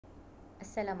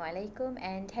Assalamualaikum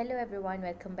and hello everyone,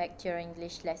 welcome back to your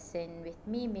English lesson with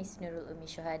me, Miss Nurul Umi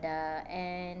Shuhada,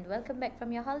 and welcome back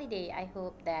from your holiday. I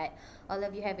hope that all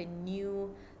of you have a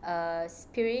new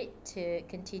spirit to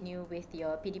continue with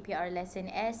your PDPR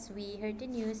lesson. As we heard the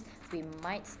news, we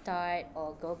might start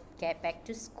or get back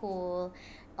to school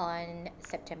on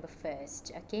September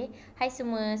 1st. Okay, hi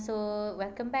semua, so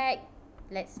welcome back.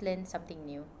 Let's learn something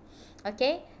new.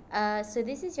 Okay, so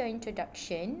this is your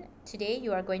introduction. Today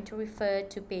you are going to refer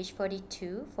to page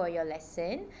 42 for your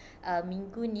lesson.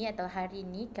 Minggu ni atau hari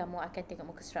ni kamu akan tengok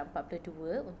muka surat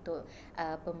 42 untuk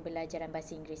pembelajaran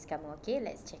bahasa Inggeris kamu. Okay,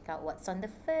 let's check out what's on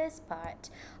the first part.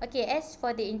 Okay, as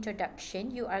for the introduction,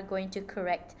 you are going to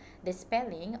correct the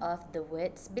spelling of the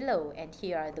words below. And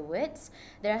here are the words.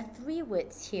 There are 3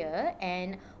 words here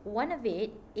and one of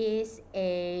it is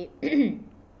a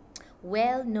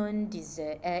well-known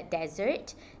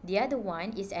desert. The other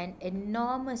one is an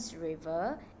enormous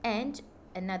river, and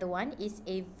another one is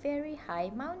a very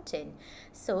high mountain.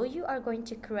 So you are going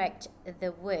to correct the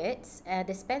words,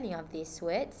 the spelling of these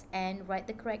words, and write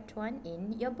the correct one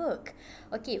in your book.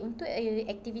 Okay, untuk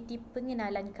aktiviti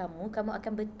pengenalan kamu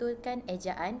akan betulkan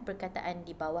ejaan perkataan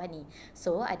di bawah ni.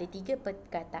 So ada 3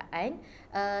 perkataan.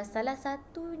 Salah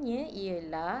satunya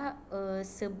ialah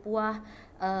sebuah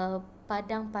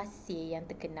padang pasir yang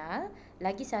terkenal.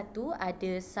 Lagi satu,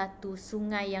 ada satu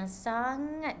sungai yang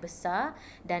sangat besar.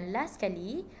 Dan last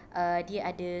kali, dia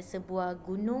ada sebuah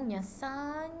gunung yang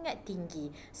sangat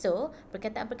tinggi. So,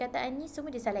 perkataan-perkataan ni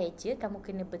semua dia salah eja. Kamu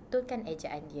kena betulkan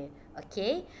ejaan dia.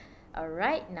 Okay?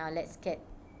 Alright, now let's get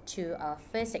to our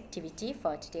first activity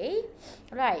for today.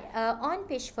 Right, on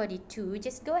page 42,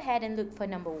 just go ahead and look for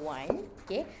number 1.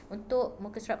 Okay, untuk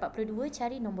muka surat 42,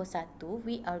 cari nombor 1.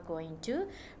 We are going to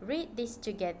read this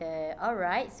together.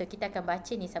 Alright, so kita akan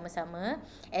baca ni sama-sama.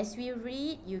 As we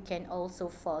read, you can also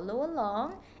follow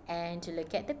along and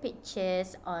look at the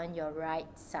pictures on your right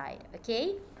side.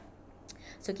 Okay?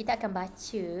 So kita akan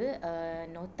baca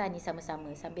nota ni sama-sama.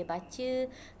 Sambil baca,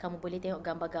 kamu boleh tengok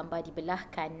gambar-gambar di belah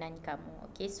kanan kamu.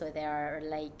 Okay, so there are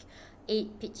like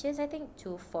 8 pictures, I think.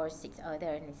 2, 4, 6. Oh,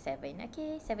 there are only 7.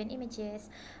 Okay, 7 images.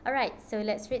 Alright, so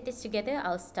let's read this together.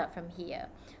 I'll start from here.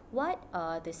 What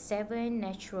are the 7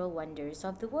 natural wonders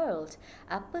of the world?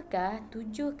 Apakah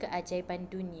 7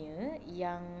 keajaiban dunia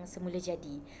yang semula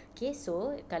jadi? Okay,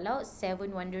 so kalau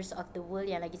 7 wonders of the world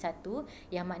yang lagi satu,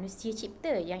 yang manusia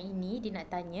cipta. Yang ini dia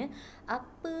nak tanya,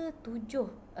 apa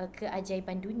 7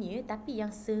 keajaiban dunia tapi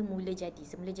yang semula jadi?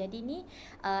 Semula jadi ni,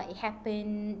 it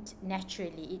happened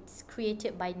naturally. It's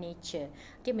created by nature.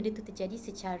 Okay, benda tu terjadi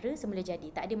secara semula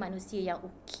jadi. Tak ada manusia yang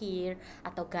ukir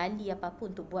atau gali apa-apa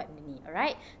untuk buat benda ni.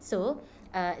 Alright? So,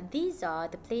 these are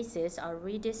the places our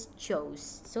readers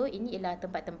chose. So, ini ialah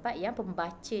tempat-tempat yang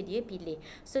pembaca dia pilih.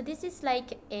 So, this is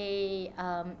like a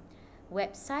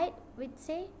website, we'd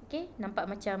say. Okay, nampak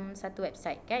macam satu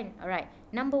website kan? Alright,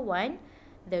 number 1,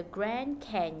 the Grand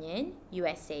Canyon,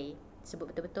 USA. Sebut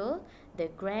betul-betul,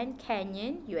 the Grand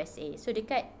Canyon, USA. So,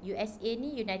 dekat USA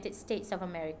ni, United States of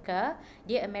America.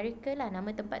 Dia Amerika lah,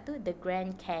 nama tempat tu, the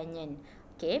Grand Canyon.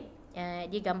 Okay,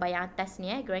 dia gambar yang atas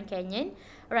ni, Grand Canyon.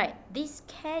 Right, this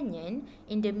canyon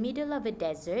in the middle of a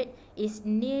desert is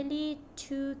nearly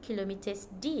 2 kilometers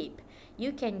deep.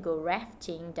 You can go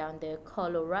rafting down the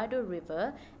Colorado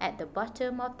River at the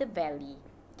bottom of the valley.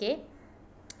 Okay,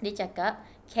 dia cakap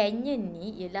canyon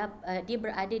ni ialah dia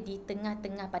berada di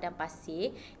tengah-tengah padang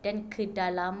pasir dan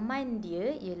kedalaman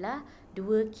dia ialah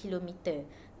 2 kilometer.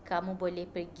 Kamu boleh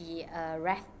pergi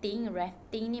rafting.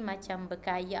 Rafting ni macam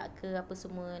berkayak ke apa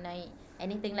semua, naik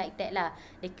anything like that lah,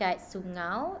 dekat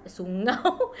sungai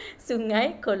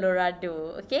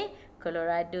Colorado. Okay,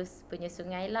 Colorado punya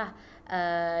sungai lah,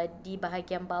 di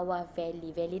bahagian bawah valley.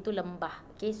 Valley tu lembah.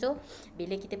 Okay, so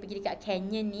bila kita pergi dekat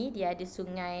canyon ni, dia ada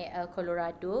sungai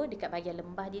Colorado. Dekat bahagian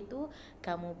lembah dia tu,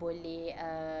 kamu boleh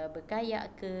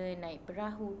berkayak ke, naik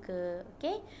perahu ke.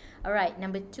 Okay, alright,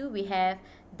 number 2, we have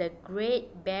the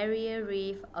Great Barrier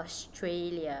Reef,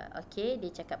 Australia. Okay,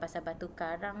 dia cakap pasal batu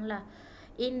karang lah.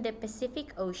 In the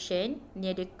Pacific Ocean,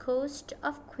 near the coast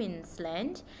of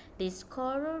Queensland, this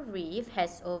coral reef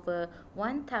has over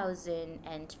 1,500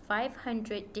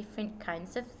 different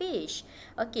kinds of fish.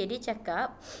 Okay, dia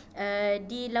cakap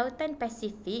di lautan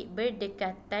Pasifik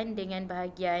berdekatan dengan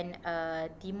bahagian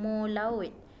timur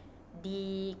laut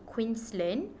di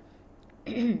Queensland,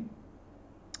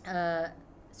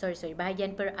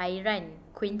 bahagian perairan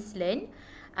Queensland,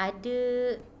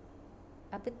 ada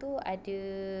apa tu, ada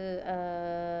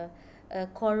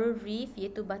coral reef,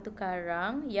 iaitu batu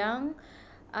karang yang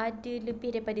ada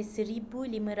lebih daripada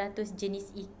 1,500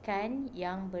 jenis ikan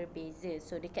yang berbeza.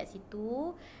 So dekat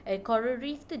situ coral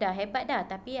reef tu dah hebat dah,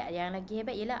 tapi yang lagi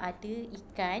hebat ialah ada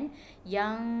ikan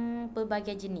yang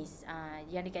pelbagai jenis.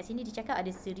 Yang dekat sini dia cakap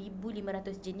ada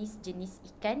 1,500 jenis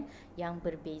ikan yang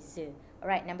berbeza.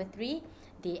 Alright, number 3,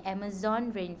 the Amazon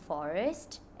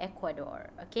rainforest, Ecuador.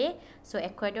 Okay, so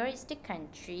Ecuador is the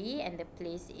country and the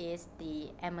place is the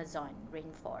Amazon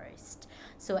rainforest.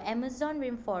 So Amazon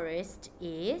rainforest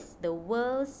is the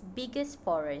world's biggest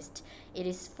forest. It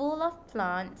is full of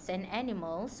plants and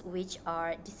animals which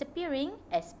are disappearing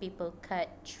as people cut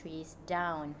trees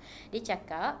down. Dia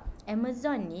cakap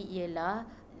Amazon ni ialah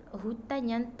hutan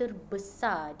yang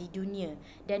terbesar di dunia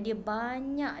dan dia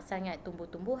banyak sangat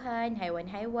tumbuh-tumbuhan,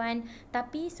 haiwan-haiwan,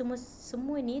 tapi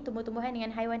semua ni tumbuh-tumbuhan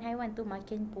dengan haiwan-haiwan tu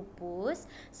makin pupus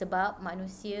sebab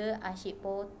manusia asyik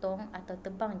potong atau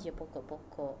tebang je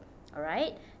pokok-pokok.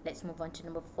 Alright, let's move on to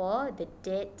number 4, the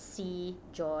Dead Sea,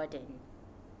 Jordan.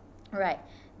 Alright,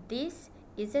 this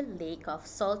is a lake of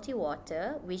salty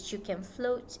water which you can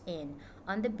float in.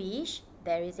 On the beach,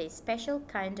 there is a special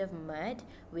kind of mud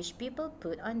which people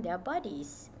put on their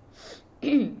bodies.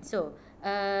 So,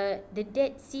 the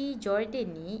Dead Sea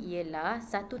Jordan ni ialah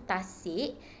satu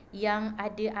tasik yang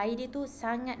ada air dia tu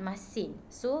sangat masin.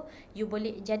 So, you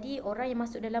boleh jadi orang yang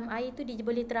masuk dalam air tu dia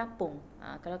boleh terapung.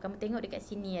 Kalau kamu tengok dekat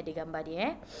sini ada gambar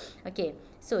dia Okay,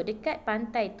 so dekat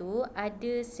pantai tu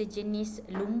ada sejenis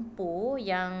lumpur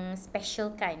yang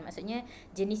special kind. Maksudnya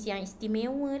jenis yang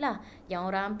istimewa lah. Yang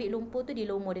orang ambil lumpur tu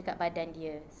dilumur dekat badan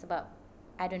dia. Sebab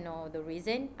I don't know the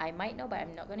reason. I might know but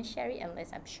I'm not going to share it unless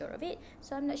I'm sure of it.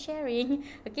 So I'm not sharing.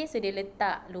 Okay, so dia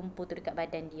letak lumpur tu dekat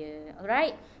badan dia.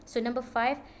 Alright. So number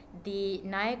 5, the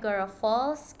Niagara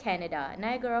Falls, Canada.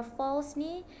 Niagara Falls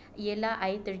ni ialah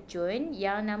air terjun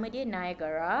yang nama dia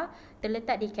Niagara,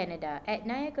 terletak di Canada. At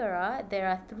Niagara, there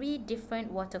are 3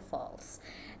 different waterfalls.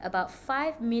 About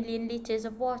 5 million liters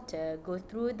of water go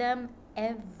through them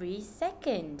every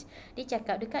second. Dia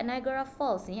cakap dekat Niagara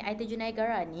Falls ni, air terjun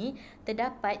Niagara ni,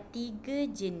 terdapat 3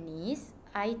 jenis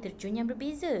air terjun yang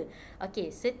berbeza.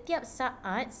 Okey, setiap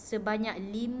saat sebanyak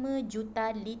 5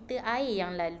 juta liter air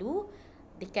yang lalu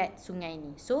dekat sungai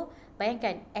ni. So,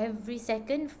 bayangkan every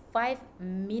second 5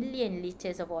 million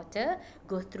liters of water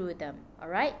go through them.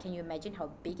 Alright, can you imagine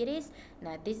how big it is?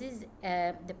 Now, this is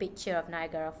the picture of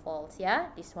Niagara Falls,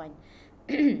 yeah? This one.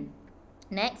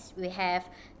 Next, we have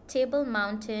Table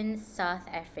Mountain, South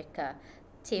Africa.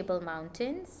 Table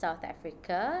Mountain, South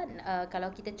Africa. Kalau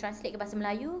kita translate ke bahasa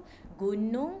Melayu,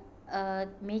 gunung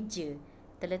meja,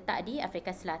 terletak di Afrika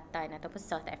Selatan ataupun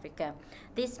South Africa.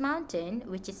 This mountain,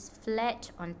 which is flat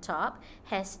on top,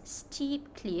 has steep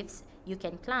cliffs you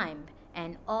can climb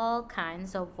and all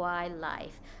kinds of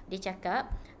wildlife. Dia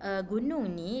cakap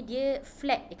gunung ni dia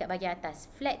flat dekat bahagian atas.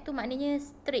 Flat tu maknanya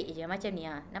straight je macam ni.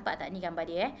 Nampak tak ni gambar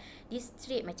dia Dia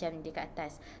straight macam ni dekat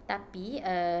atas. Tapi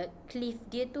cliff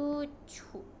dia tu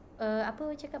apa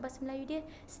cakap bahasa Melayu dia?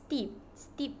 Steep.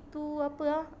 Steep tu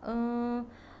apa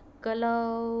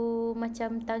kalau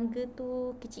macam tangga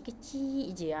tu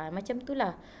kecil-kecil je macam tu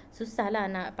lah. Susah lah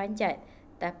nak panjat.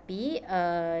 Tapi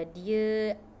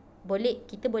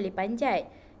kita boleh panjat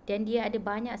dan dia ada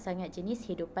banyak sangat jenis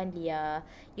hidupan liar.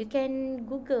 You can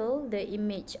Google the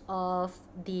image of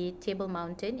the Table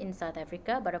Mountain in South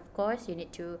Africa, but of course you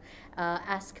need to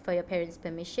ask for your parents'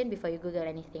 permission before you Google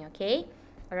anything, okay?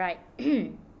 Alright.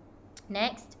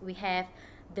 Next, we have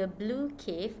the Blue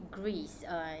Cave, Greece.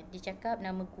 Dia cakap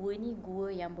nama gua ni gua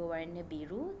yang berwarna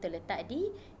biru, terletak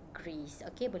di Greece.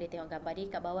 Okay, boleh tengok gambar dia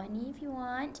kat bawah ni if you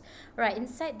want. Right,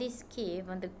 inside this cave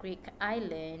on the Greek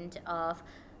island of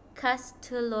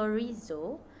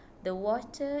Castellorizo, the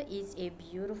water is a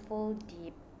beautiful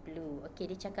deep blue.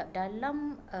 Okay, dia cakap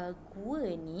dalam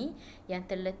gua ni yang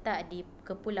terletak di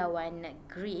kepulauan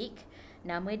Greek,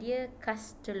 nama dia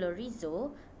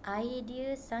Castellorizo, air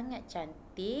dia sangat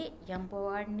cantik yang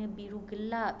berwarna biru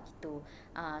gelap gitu.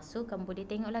 So kamu boleh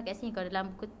tengoklah kat sini. Kalau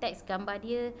dalam buku teks gambar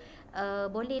dia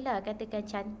bolehlah katakan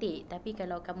cantik. Tapi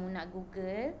kalau kamu nak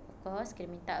Google, of course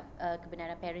kena minta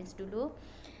kebenaran parents dulu.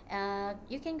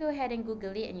 You can go ahead and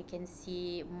Google it and you can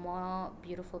see more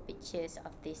beautiful pictures of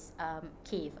this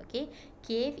cave. Okay,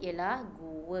 cave ialah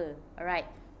gua. Alright,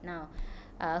 now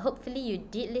hopefully you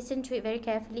did listen to it very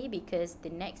carefully because the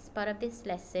next part of this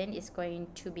lesson is going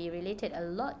to be related a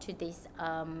lot to this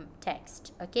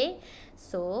text. Okay,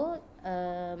 so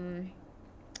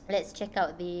let's check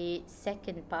out the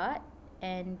second part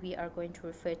and we are going to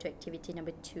refer to activity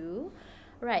number 2.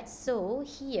 Right, so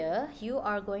here you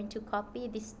are going to copy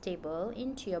this table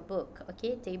into your book.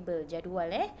 Okay, table,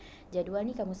 jadual Jadual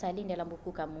ni kamu salin dalam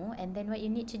buku kamu, and then what you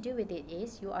need to do with it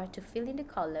is you are to fill in the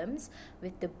columns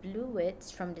with the blue words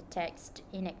from the text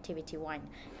in activity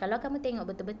 1. Kalau kamu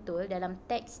tengok betul-betul dalam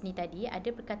teks ni tadi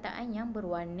ada perkataan yang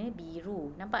berwarna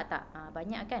biru. Nampak tak?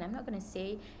 Banyak kan? I'm not going to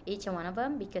say each one of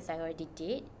them because I already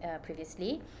did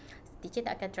previously. Teacher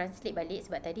tak akan translate balik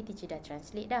sebab tadi teacher dah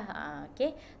translate dah.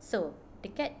 Okay, so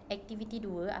dekat activity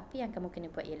 2, apa yang kamu kena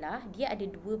buat ialah dia ada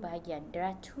dua bahagian. There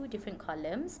are two different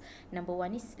columns. Number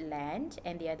one is land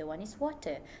and the other one is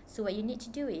water. So what you need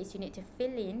to do is you need to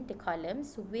fill in the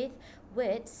columns with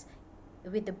words,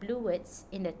 with the blue words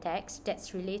in the text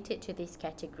that's related to these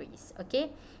categories. Okay,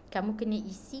 kamu kena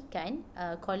isikan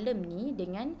kolom ni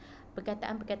dengan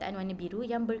perkataan-perkataan warna biru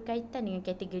yang berkaitan dengan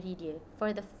kategori dia.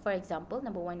 For example,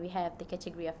 number 1 we have the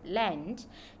category of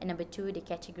land, and number 2 the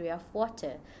category of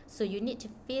water. So you need to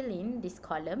fill in these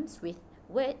columns with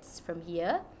words from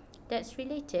here that's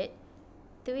related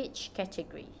to each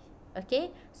category.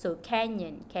 Okay, so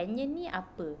canyon ni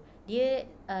apa? Dia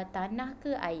tanah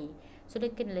ke air? So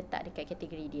dia kena letak dekat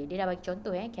kategori dia. Dia dah bagi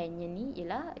contoh canyon ni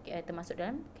ialah termasuk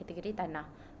dalam kategori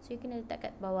tanah. So you kena letak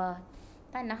kat bawah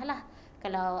tanah lah.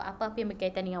 Kalau apa-apa yang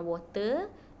berkaitan dengan water,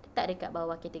 letak dekat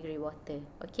bawah kategori water.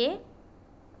 Okay?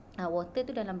 Water tu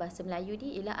dalam bahasa Melayu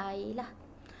dia ialah air lah.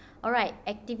 Alright,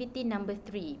 activity number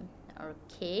 3.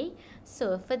 Okay,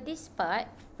 so for this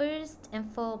part, first and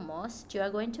foremost, you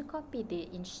are going to copy the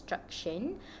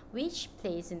instruction. Which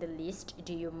place in the list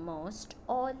do you most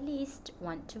or least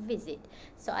want to visit?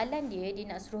 Soalan dia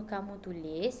nak suruh kamu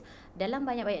tulis dalam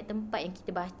banyak-banyak tempat yang kita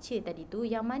baca tadi tu,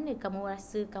 yang mana kamu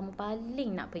rasa kamu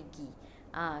paling nak pergi.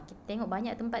 Kita tengok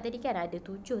banyak tempat tadi kan, ada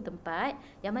 7 tempat.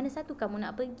 Yang mana satu kamu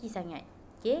nak pergi sangat?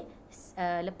 Okay,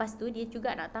 lepas tu dia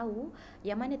juga nak tahu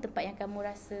yang mana tempat yang kamu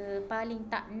rasa paling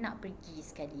tak nak pergi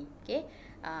sekali. Okay,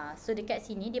 so dekat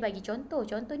sini dia bagi contoh.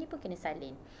 Contoh ni pun kena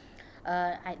salin.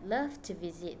 I'd love to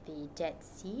visit the Dead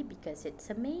Sea because it's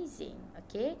amazing.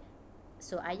 Okay,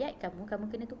 so ayat kamu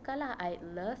kena tukarlah. I'd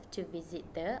love to visit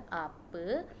the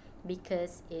apa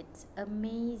because it's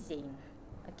amazing.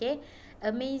 Okay,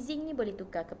 amazing ni boleh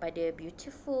tukar kepada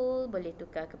beautiful, boleh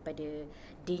tukar kepada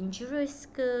dangerous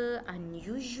ke,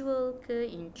 unusual ke,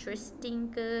 interesting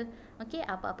ke. Okay,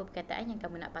 apa-apa perkataan yang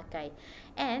kamu nak pakai.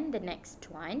 And the next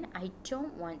one, I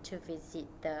don't want to visit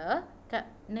the,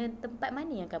 tempat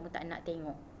mana yang kamu tak nak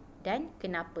tengok dan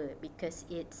kenapa? Because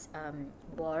it's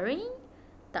boring,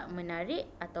 tak menarik,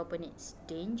 ataupun it's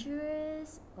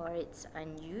dangerous or it's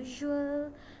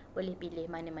unusual. Boleh pilih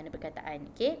mana-mana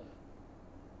perkataan. Okay,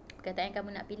 perkataan yang kamu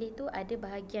nak pilih tu ada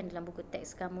bahagian dalam buku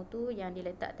teks kamu tu yang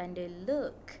diletak tanda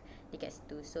look dekat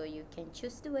situ. So you can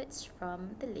choose the words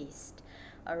from the list.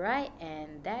 Alright,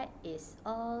 and that is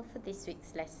all for this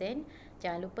week's lesson.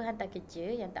 Jangan lupa hantar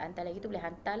kerja. Yang tak hantar lagi tu boleh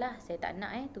hantar lah. Saya tak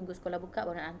nak tunggu sekolah buka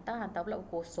baru nak hantar. Hantar pula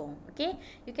pukul kosong. Okay,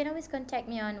 you can always contact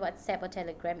me on WhatsApp or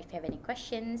Telegram if you have any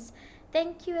questions.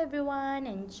 Thank you everyone.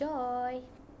 Enjoy.